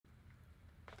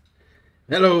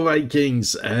Hello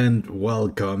Vikings and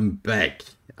welcome back.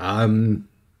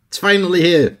 It's finally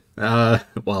here.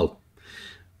 Well,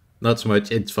 not so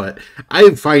much, it's fine.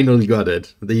 I finally got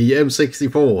it. The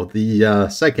M64, the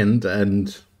second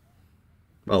and,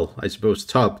 well, I suppose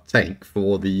top tank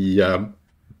for the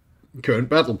current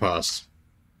battle pass.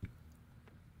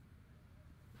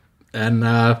 And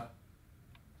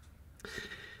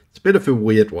it's a bit of a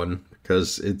weird one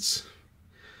because it's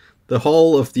the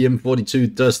hull of the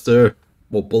M42 Duster,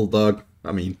 or Bulldog,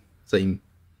 I mean,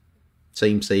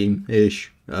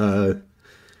 same-ish,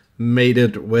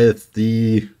 mated with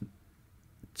the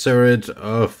turret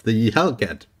of the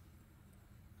Hellcat.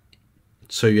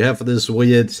 So you have this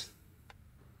weird,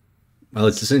 well,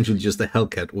 it's essentially just a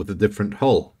Hellcat with a different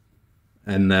hull.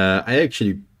 And I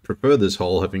actually prefer this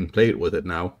hull, having played with it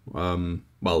now.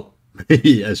 Well,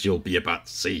 as you'll be about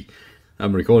to see,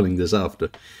 I'm recording this after.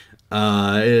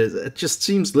 It just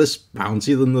seems less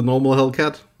bouncy than the normal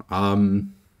Hellcat.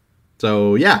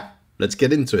 So yeah, let's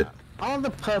get into it. All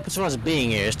the purpose of us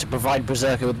being here is to provide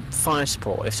Berserker with fire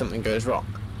support if something goes wrong.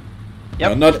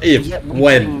 Yep. No, not if,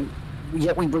 when.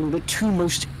 Yet we bring the two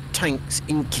most tanks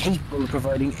incapable of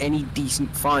providing any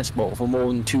decent fire support for more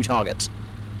than 2 targets.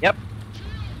 Yep.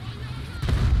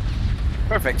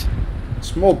 Perfect.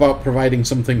 It's more about providing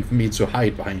something for me to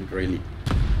hide behind, really.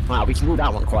 Wow, we can do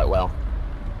that one quite well.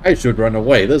 I should run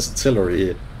away. There's artillery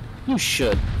here. You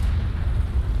should.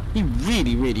 You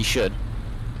really, really should.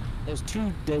 There's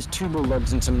two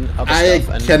bulldogs and some other stuff.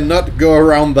 I cannot go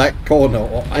around that corner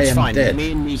or I am fine. dead.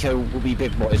 Me and Nico will be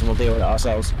big boys and we'll deal with it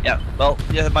ourselves. Yeah, well,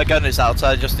 yeah, my gun is out, so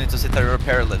I just need to sit there and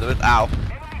repair a little bit. Ow.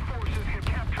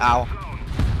 Ow.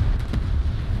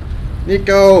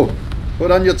 Nico!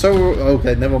 Put on your toe.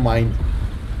 Okay, never mind.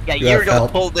 Yeah, you're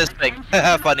gonna pull this thing.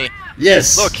 Funny.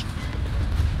 Yes! Look!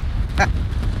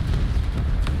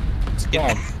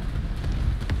 Yeah.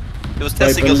 He was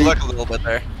testing his luck a little bit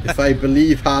there. If I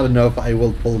believe hard enough, I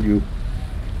will pull you.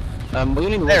 We only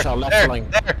need to watch our left flank.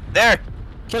 There!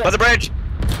 Kill On it. the bridge!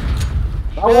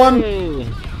 That one! Hey.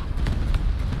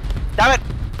 Damn it!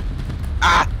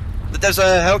 Ah! There's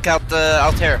a Hellcat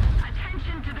out here.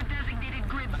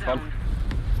 Fun.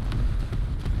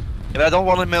 Yeah, but I don't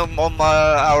want him on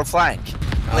our flank.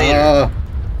 Later.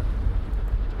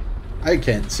 I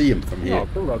can't see him from here. Oh,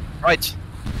 bulldog. Right.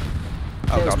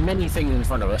 Oh, There's God. many things in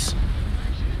front of us.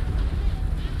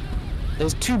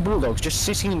 There's 2 bulldogs just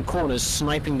sitting in corners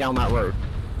sniping down that road.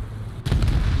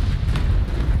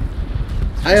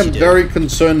 I am very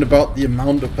concerned about the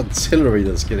amount of artillery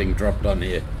that's getting dropped on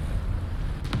here.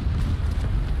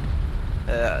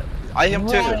 I am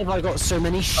too. Why have I got so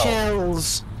many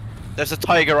shells? There's a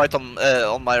tiger right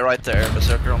on my right there,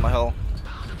 Berserker on my hull.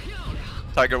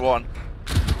 Tiger 1.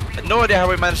 I had no idea how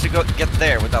we managed to get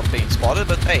there without being spotted,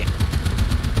 but hey.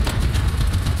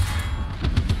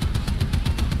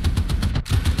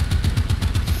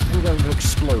 I'm going to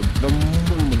explode the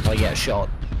moment I get shot.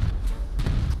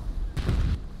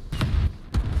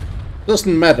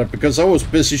 Doesn't matter, because I was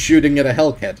busy shooting at a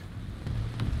Hellcat.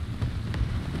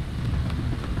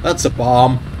 That's a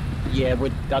bomb. Yeah,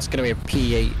 that's going to be a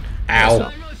P8.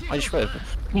 Ow. I just read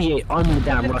P8 on the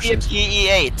damn Russians.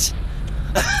 PE8.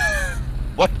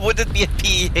 What would it be a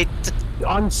PE8?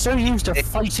 I'm so used to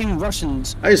fighting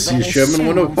Russians. I see that a Sherman assume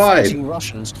I'm 105. Fighting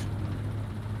Russians.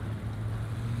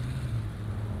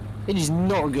 It is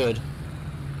not good.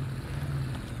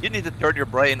 You need to turn your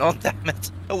brain on, damn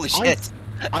it. Holy shit.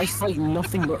 I fight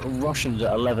nothing but Russians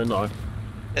at 11-0.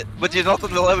 But you're not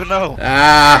at 11-0.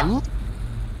 Ah!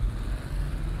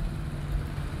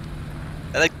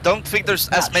 And I don't think there's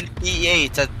as many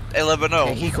PE8 at 11-0.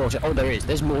 Okay, he caught it. Oh, there is.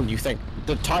 There's more than you think.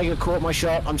 The tiger caught my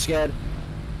shot. I'm scared.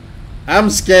 I'm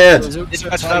scared! There's It's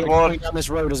a much tiger that one. coming down this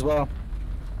road as well.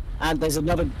 And there's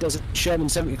a Sherman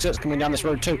 76 coming down this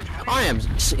road too. I am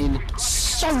in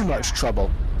so much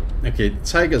trouble. Okay, the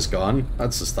tiger's gone.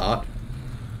 That's a start.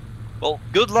 Well,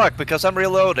 good luck, because I'm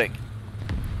reloading.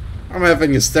 I'm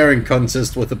having a staring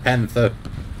contest with a panther.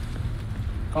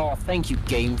 Oh, thank you,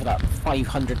 game, for that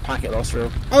 500 packet loss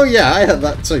through. Oh yeah, I had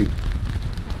that too.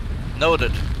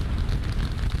 Noted.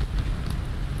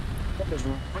 It's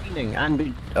raining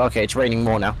and okay, it's raining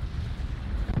more now.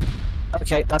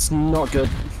 Okay, that's not good.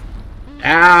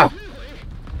 Ah!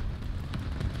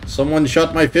 Someone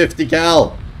shot my 50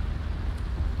 cal.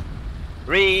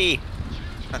 There's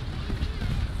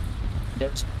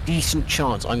There's a decent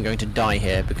chance I'm going to die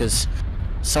here because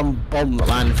some bomb that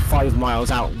landed 5 miles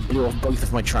out blew off both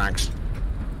of my tracks.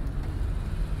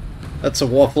 That's a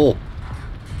waffle.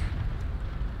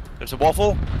 a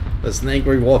waffle. That's an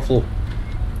angry waffle.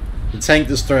 The tank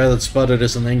destroyer that spotted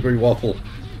is an angry waffle.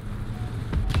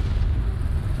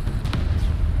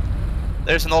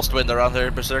 There's an Ostwind around here,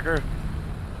 Berserker.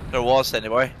 There was,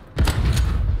 anyway.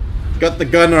 Got the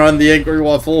gunner on the Angry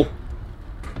Waffle.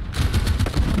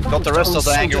 Got the rest of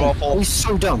the Angry Waffle. He's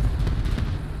so dumb.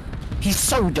 He's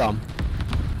so dumb.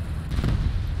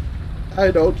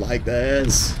 I don't like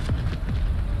this.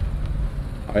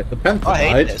 Alright, the Panther I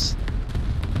hate died. this.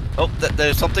 Oh,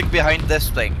 there's something behind this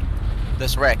thing.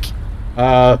 This wreck.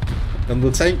 In the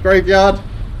tank graveyard?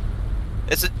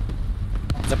 It's a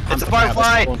It's It's a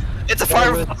firefly! It's a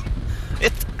firefly!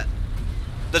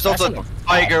 There's also a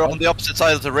tiger on the opposite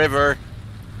side of the river.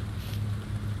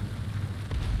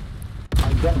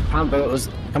 I got a panther that was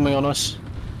coming on us.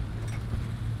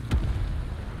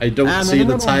 I don't And see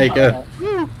the another one. tiger.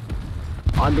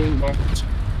 I'm being blocked.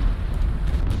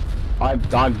 I'm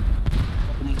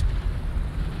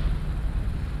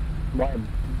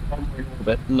a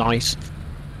bit nice.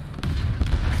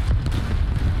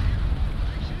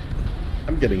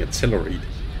 I'm getting artillery.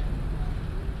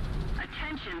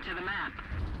 Attention to the map.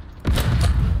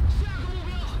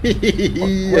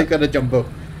 I got a jumbo.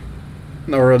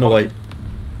 No, run away.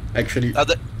 Actually, get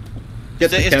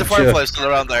Is the the capture. firefly still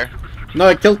around there? No,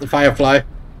 I killed the firefly.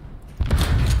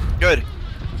 Good.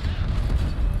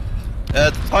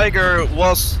 The tiger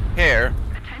was here.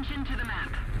 Attention to the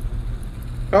map.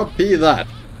 Copy that.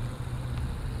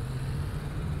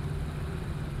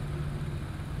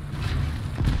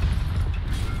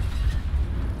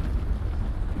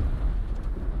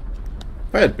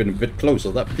 If I had been a bit closer,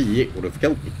 that P8 would have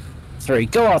killed me. 3.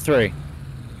 Go R3.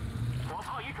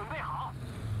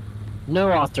 No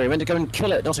R3. Meant to go and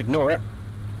kill it, not ignore it.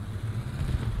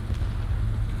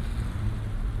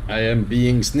 I am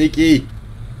being sneaky.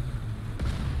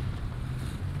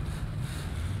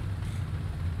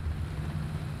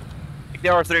 The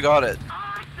R3 got it.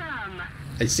 Awesome.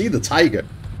 I see the tiger.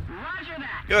 Roger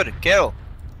that. Good, kill.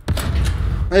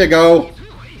 There you go.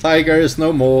 Tiger is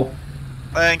no more.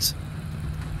 Thanks.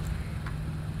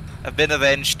 I've been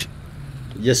avenged.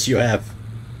 Yes, you have.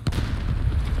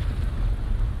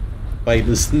 By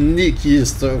the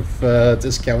sneakiest of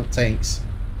discount tanks.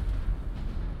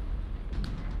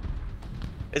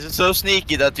 Is it so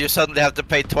sneaky that you suddenly have to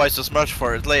pay twice as much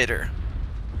for it later?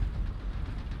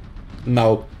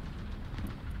 No.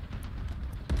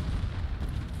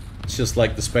 It's just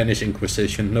like the Spanish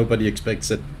Inquisition. Nobody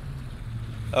expects it.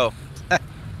 Oh.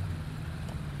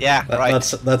 Yeah, right.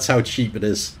 That's how cheap it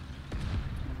is.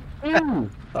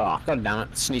 Oh, god damn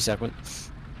it. Sneeze segment.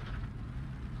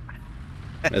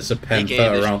 There's a panther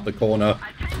Again, around the corner.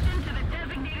 Attention to the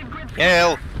designated grid.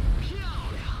 Kill.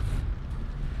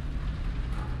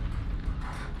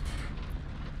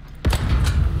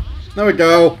 There we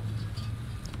go.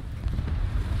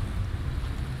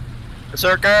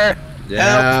 Berserker!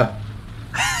 Yeah.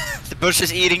 The bush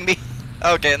is eating me.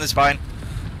 Okay, and it's fine.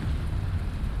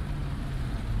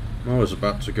 I was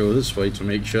about to go this way to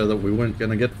make sure that we weren't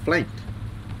gonna get flanked.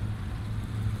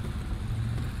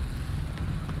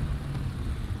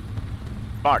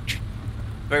 Smart.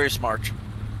 Very smart.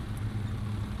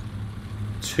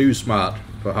 Too smart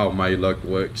for how my luck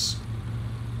works.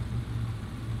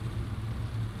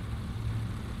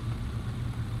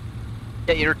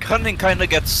 Yeah, your cunning kinda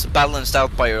gets balanced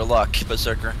out by your luck,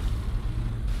 Berserker.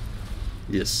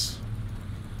 Yes.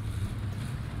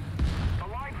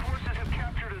 Allied forces have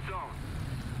captured a zone.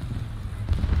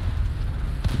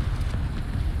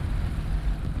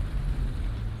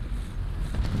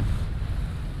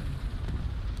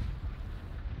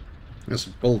 There's a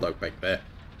bulldog back there.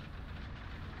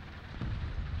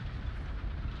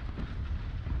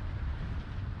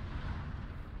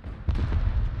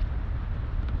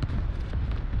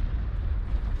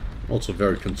 Also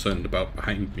very concerned about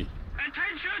behind me.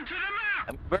 Attention to the map.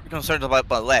 I'm very concerned about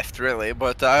my left, really,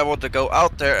 but I want to go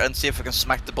out there and see if I can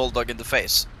smack the bulldog in the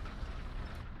face.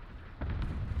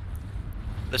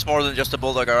 There's more than just a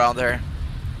bulldog around there,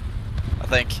 I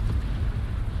think.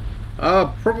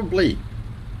 Probably.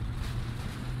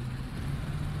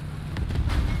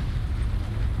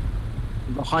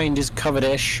 Behind is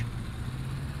covered-ish.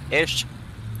 Ish.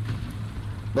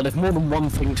 But if more than one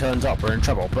thing turns up, we're in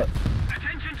trouble, but...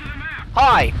 Attention to the map.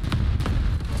 Hi!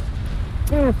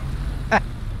 Our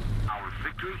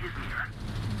victory is near.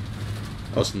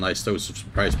 That was a nice dose of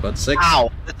surprise, but 6.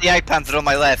 Ow! There's the Eye Panther on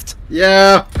my left.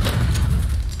 Yeah!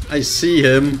 I see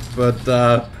him,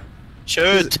 but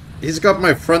Shoot! he's got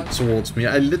my front towards me.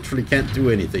 I literally can't do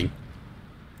anything.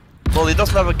 Well, he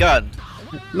doesn't have a gun.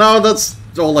 No, that's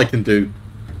all I can do.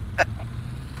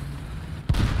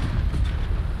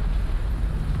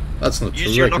 That's not Use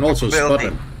true. your I can also spot ability.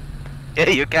 him. Yeah,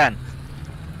 you can.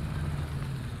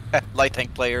 Light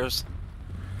tank players.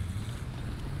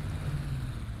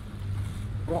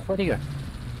 Where'd he go?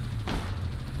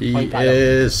 He Oh, he died.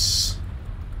 is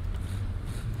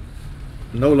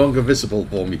no longer visible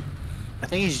for me. I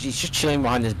think he's just chilling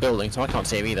behind this building, so I can't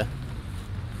see him either.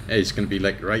 Yeah, he's gonna be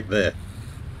like right there.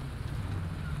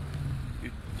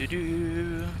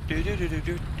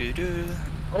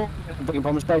 Oh, bringing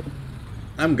bombs back.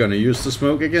 I'm gonna use the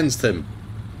smoke against him.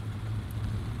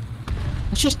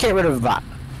 Let's just get rid of that,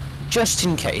 just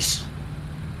in case.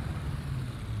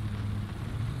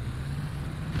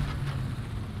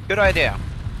 Good idea.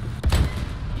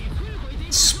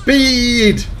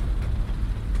 Speed!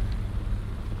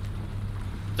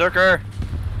 Zerker,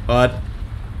 But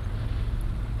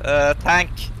tank,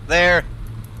 there.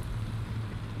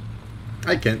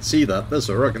 I can't see that. There's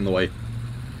a rock in the way.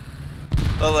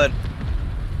 Well then.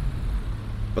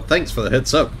 But thanks for the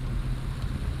heads up.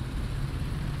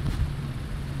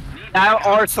 Now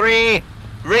R3!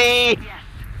 Re!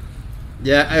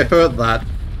 Yeah, I heard that.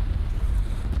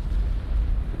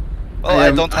 Well,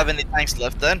 I don't have any tanks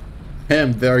left then. I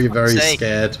am very, very sake.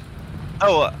 scared.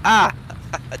 Oh, I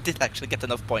did actually get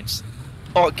enough points.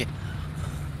 Okay.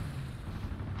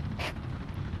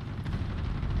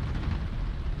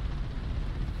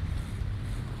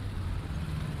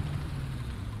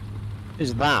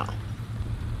 Who's that?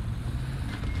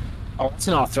 Oh, it's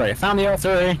an R3. I found the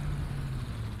R3.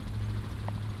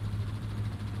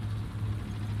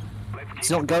 It's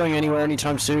not going anywhere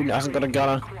anytime soon. It hasn't got a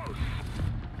gunner.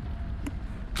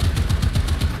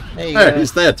 There you Hey, go.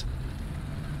 he's dead.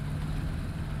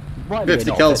 Why did 50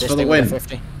 they not kills fit for this the thing with a win.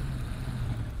 50?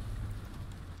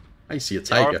 I see a The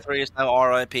tiger. R3 is now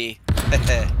RIP.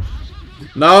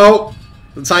 No!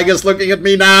 The tiger's looking at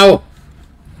me now!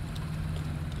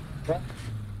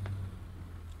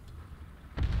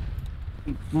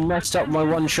 Messed up my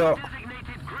one shot.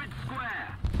 Designated grid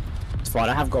square. It's fine,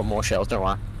 I have got more shells, don't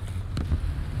worry.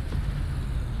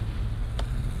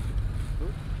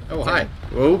 Oh, hi.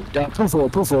 Whoa. Pull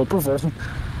forward, pull forward, pull forward.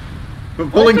 But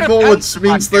pulling Why could a forwards panther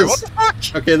means back here? this. What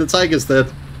the fuck? Okay, the tiger's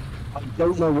dead. I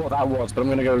don't know what that was, but I'm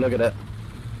gonna go look at it.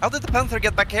 How did the panther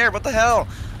get back here? What the hell?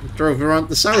 Drove around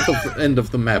the south of the end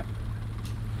of the map.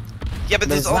 Yeah, but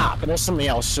There's it's that, but there's something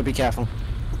else, so be careful.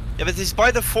 yeah, but it's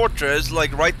by the fortress,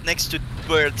 like right next to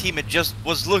where teammate just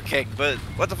was looking. But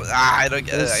what the? I don't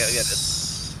get it. I don't get it.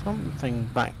 Something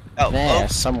back Oh, there oh,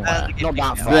 somewhere. and Not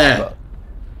that far. There. But...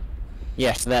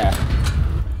 Yes, there.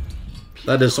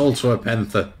 That is also a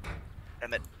panther.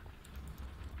 Damn it.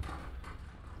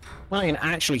 Well, I can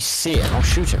actually see it. I'll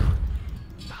shoot him.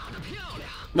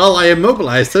 Well, I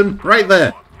immobilized him right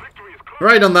there.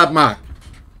 Right on that mark.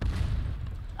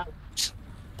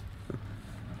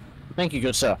 Thank you,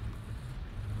 good sir.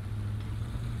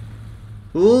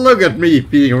 Look at me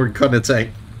being a recon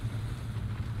tank.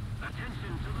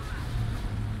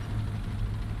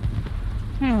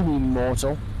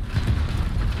 Mortal.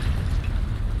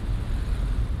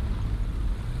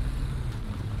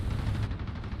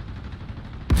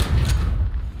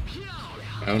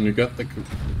 I only got the...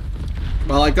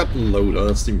 Well, I got the loader.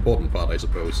 That's the important part, I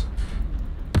suppose.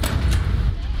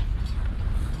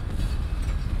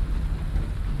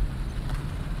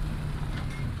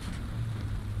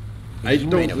 I You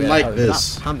may don't not be able to like hurt, but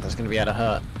this. That panther's gonna be able to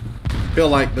hurt. I feel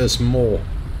like there's more.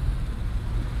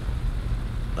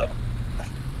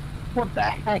 What the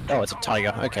heck? Oh, it's a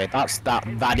tiger. Okay,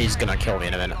 that is gonna kill me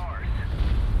in a minute.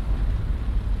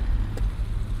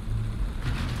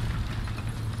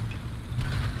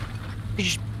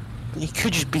 He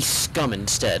could just be scum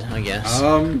instead, I guess.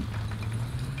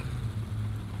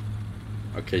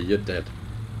 Okay, you're dead.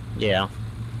 Yeah.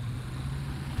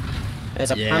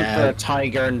 There's a Yeah. panther, a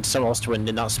tiger, and someone else to win.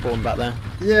 Did that spawn back there?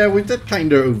 Yeah, we did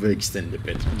kind of overextend a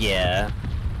bit. Yeah.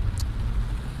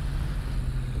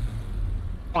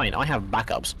 Fine, I have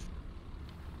backups.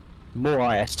 More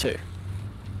IS-2.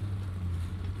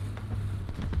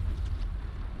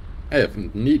 I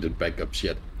haven't needed backups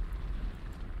yet.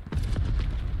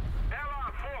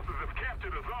 Allied forces have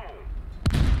captured a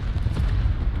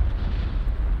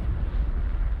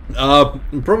zone.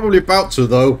 I'm probably about to,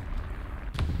 though.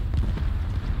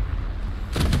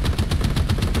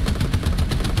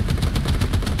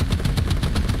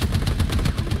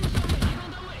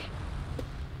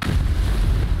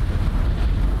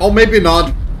 Oh, maybe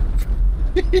not.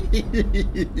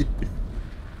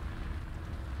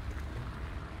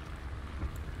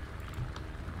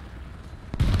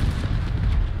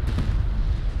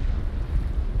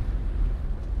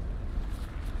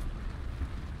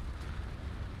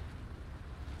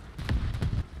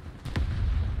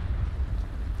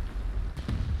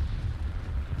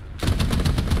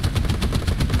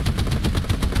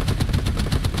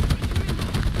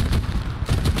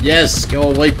 Yes,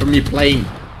 go away from me plane.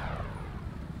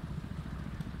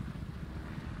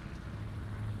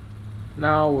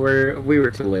 No, we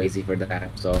were too lazy for that,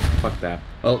 so fuck that.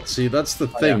 Well, see, that's the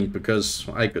Oh, thing, yeah. because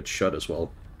I got shot as well.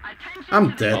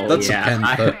 I'm dead, Oh, that's yeah, a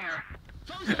panther.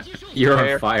 You're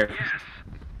Fair. on fire.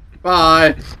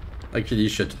 Bye! Actually, you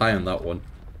should tie on that one.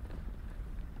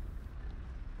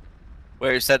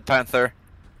 Where is that panther?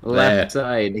 Left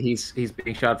side. He's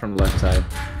being shot from the left side.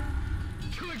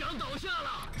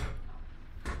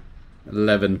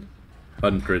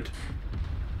 1100.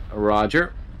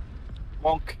 Roger.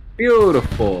 Wonk.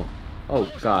 Beautiful.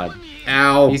 Oh god.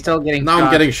 Ow! He's still getting Now shot.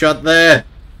 I'm getting shot there!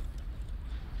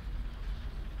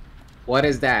 What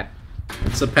is that?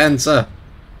 It's a Panzer.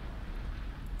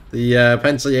 The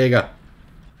Panzerjäger.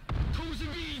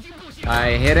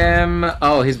 I hit him.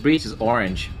 Oh, his breech is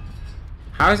orange.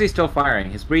 How is he still firing?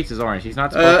 His breech is orange. He's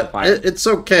not supposed to fire. It's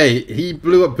okay. He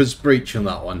blew up his breech on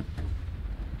that one.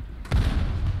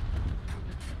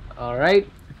 Alright.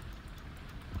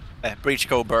 Breach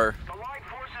Burr. The Allied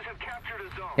forces have captured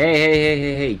a zone.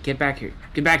 Hey. Get back here.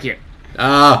 Get back here.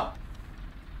 Ah!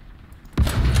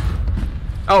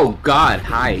 Oh god,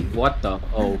 hi. What the?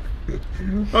 Oh. Oh, it's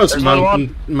a There's another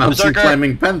mountain Berserker.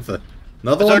 climbing panther.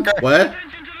 Another one? Berserker. Where?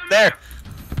 There!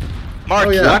 Mark!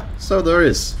 Oh yeah, What? so there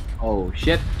is. Oh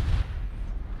shit.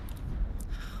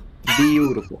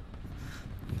 Beautiful.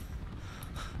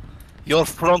 Your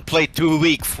front plate too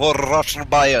weak for Russian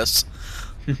bias.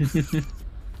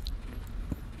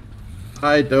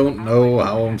 I don't know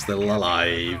how I'm still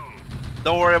alive.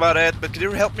 Don't worry about it, but can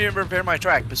you help me repair my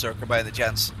track, Berserker, by any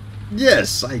chance?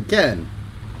 Yes, I can.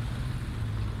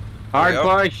 Hard There you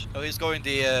go. push. Oh, he's going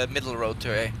the middle road to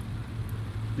A.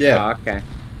 Yeah, Oh, okay.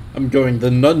 I'm going the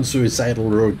non-suicidal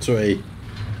road to A.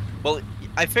 Well,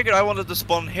 I figured I wanted to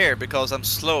spawn here because I'm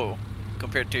slow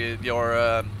compared to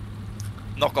your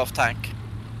knockoff tank.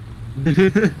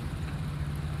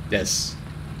 Yes.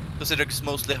 Because it looks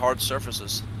mostly hard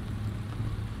surfaces.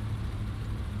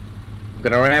 I'm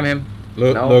gonna ram him.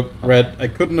 Look, No. look, Red, I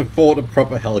couldn't afford a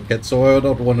proper Hellcat, so I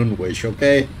don't want to wish,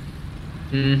 okay?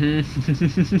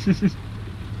 Mm-hmm.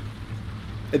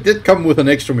 It did come with an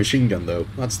extra machine gun, though.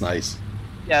 That's nice.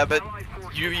 Yeah, but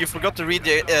you forgot to read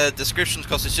the descriptions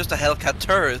because it's just a Hellcat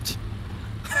turret.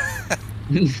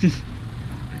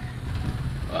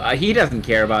 He doesn't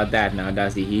care about that now,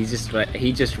 does he? He just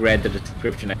read the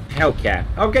description. Hellcat.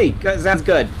 Okay, that's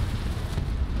good.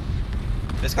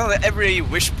 It's kind of like every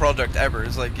Wish product ever.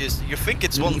 It's like you think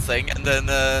it's one thing, and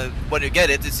then when you get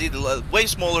it, it's either way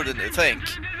smaller than you think,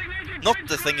 not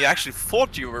the thing you actually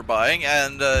thought you were buying,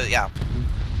 and yeah.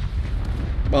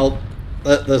 Well,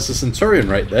 there's a Centurion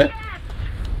right there.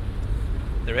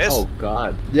 There is. Oh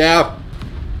god. Yeah.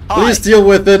 Hi. Please deal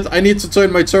with it. I need to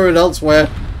turn my turret elsewhere.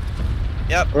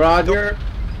 Yep. Roger.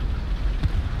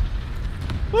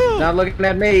 Woo. Not looking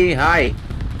at me. Hi.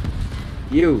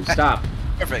 You stop.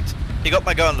 Perfect. He got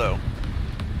my gun though.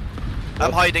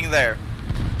 I'm hiding there.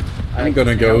 I'm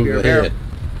gonna go over here.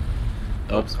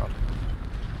 Oops. God.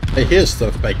 I hear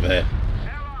stuff back there.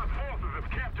 Allied forces have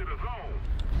captured a zone.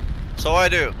 So I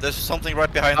do. There's something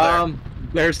right behind there.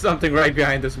 There's something right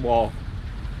behind this wall.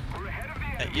 We're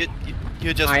ahead of the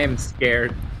You just. I am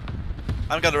scared.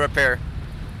 I'm gonna repair.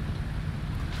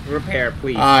 Repair,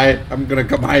 please. I'm gonna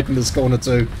come hide in this corner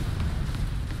too.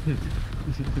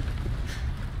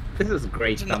 This is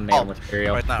great There's an thumbnail alt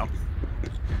material. right now.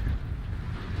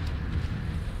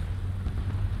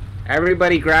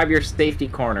 Everybody grab your safety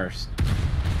corners.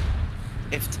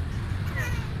 If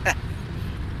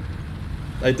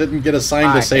I didn't get assigned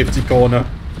Hi. a safety corner.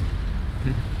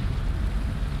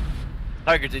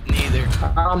 Tiger didn't either.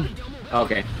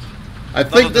 Okay. I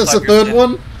think of the there's a fuckers third did.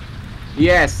 one.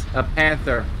 Yes, a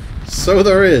panther. So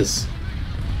there is.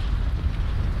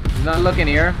 Not looking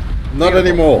here. Not Beautiful.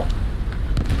 anymore.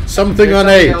 Something There's on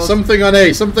something A. else. Something on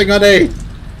A. Something on A.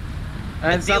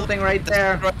 And something right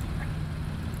there.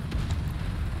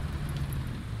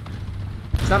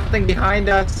 Something behind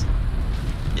us.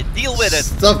 Deal with it.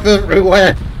 Stuff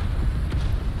everywhere.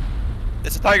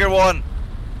 It's a Tiger 1.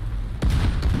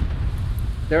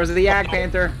 There's the Yak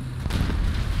Panther.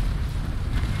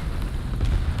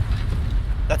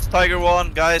 That's Tiger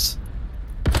 1, guys.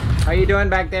 How you doing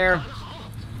back there?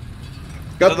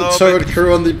 Got the Hello, turret but-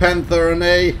 crew on the Panther on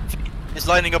A. He's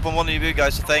lining up on one of you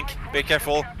guys, I think. Be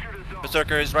careful.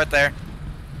 Berserker is right there.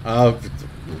 Well,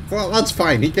 that's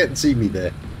fine. He can't see me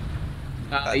there.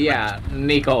 Yeah,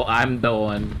 Nico, I'm the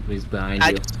one who's behind I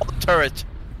you. just saw the turret.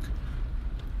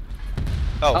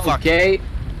 Oh, fuck. Okay.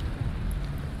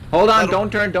 Hold on, That'll-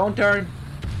 don't turn, don't turn.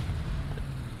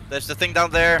 There's the thing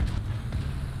down there.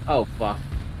 Oh, fuck.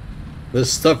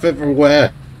 There's stuff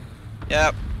everywhere.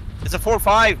 Yep. It's a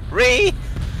 4-5.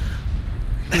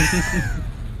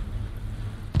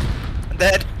 I'm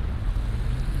dead.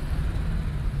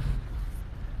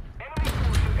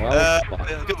 Well,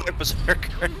 Good luck,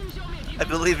 Berserker. I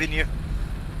believe in you.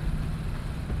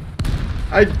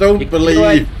 I don't You can do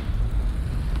believe. it.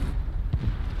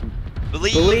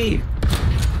 Believe.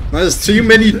 There's too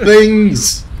many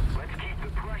things.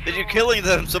 That you're killing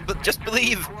them, so just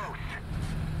believe.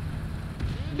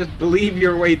 Just believe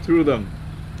your way through them.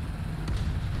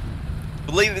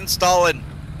 Believe in Stalin.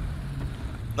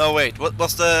 No, wait. What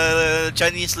was the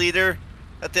Chinese leader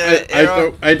at the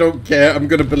era? I don't care. I'm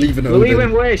gonna believe in Believe Odin.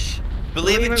 and wish.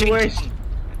 Believe in and wish. Qing.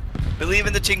 Believe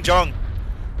in the Qing.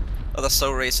 Oh, that's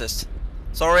so racist.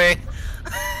 Sorry.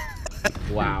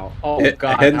 Wow. Oh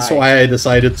god. Hence why I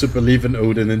decided to believe in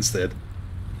Odin instead.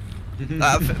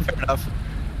 Fair enough.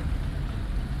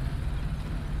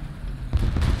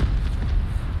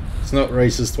 It's not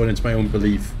racist when it's my own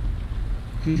belief.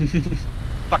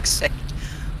 Fuck's sake.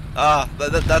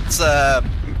 That's I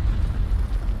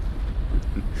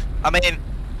mean,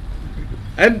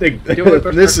 And the Do it,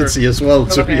 Berserker. ethnicity as well,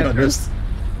 to Do it, be Berserker. honest.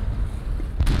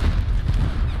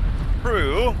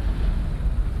 true.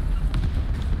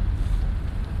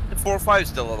 The 4-5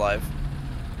 still alive.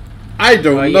 I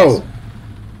don't know. Yes.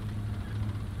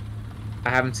 I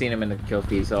haven't seen him in the kill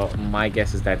feed, so my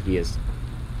guess is that he is.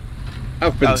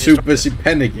 I've been Oh, he's too not- busy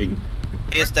panicking.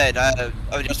 He is dead. I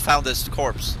just found his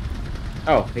corpse.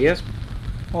 Oh, he is?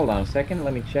 Hold on a second,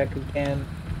 let me check again.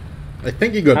 I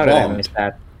think he got How did I bombed. miss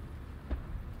that?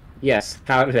 Yes,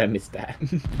 how did I miss that?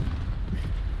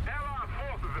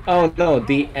 Oh no,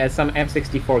 the some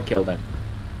M64 killed him.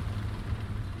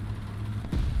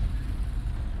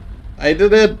 I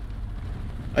did it.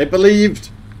 I believed.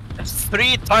 There's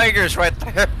 3 tigers right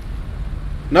there.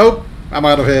 Nope. I'm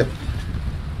out of here.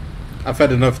 I've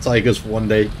had enough tigers for one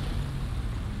day.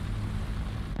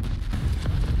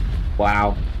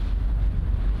 Wow.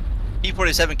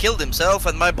 P-47 killed himself,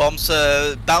 and my bombs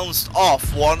bounced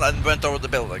off one and went over the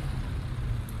building.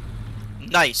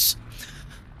 Nice.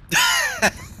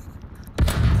 I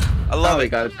love Oh, we it.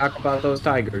 gotta talk about those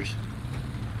tigers.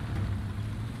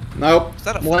 Nope. Is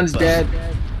that a One's foot bus?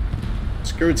 dead.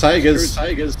 Screw tigers.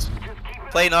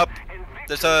 Plane up.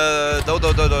 There's a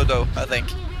do, I think.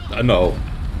 No.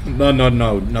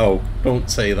 No. Don't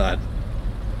say that.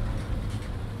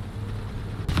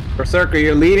 Berserker,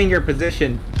 you're leading your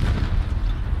position.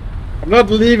 I'm not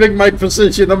leaving my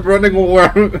position. I'm running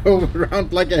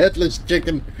around like a headless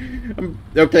chicken.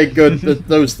 Okay, good.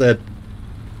 Those dead.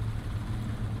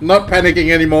 I'm not panicking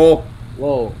anymore.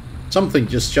 Whoa. Something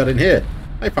just shot in here.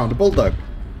 I found a bulldog.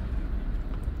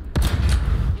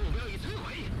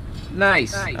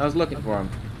 Nice. I was looking for him.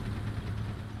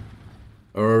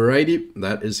 Alrighty,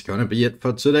 that is gonna be it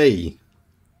for today.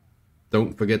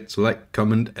 Don't forget to like,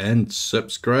 comment, and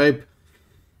subscribe.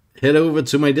 Head over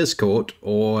to my Discord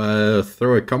or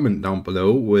throw a comment down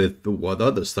below with what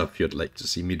other stuff you'd like to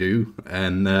see me do.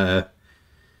 And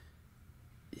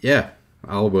yeah,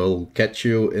 I will catch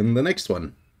you in the next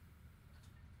one.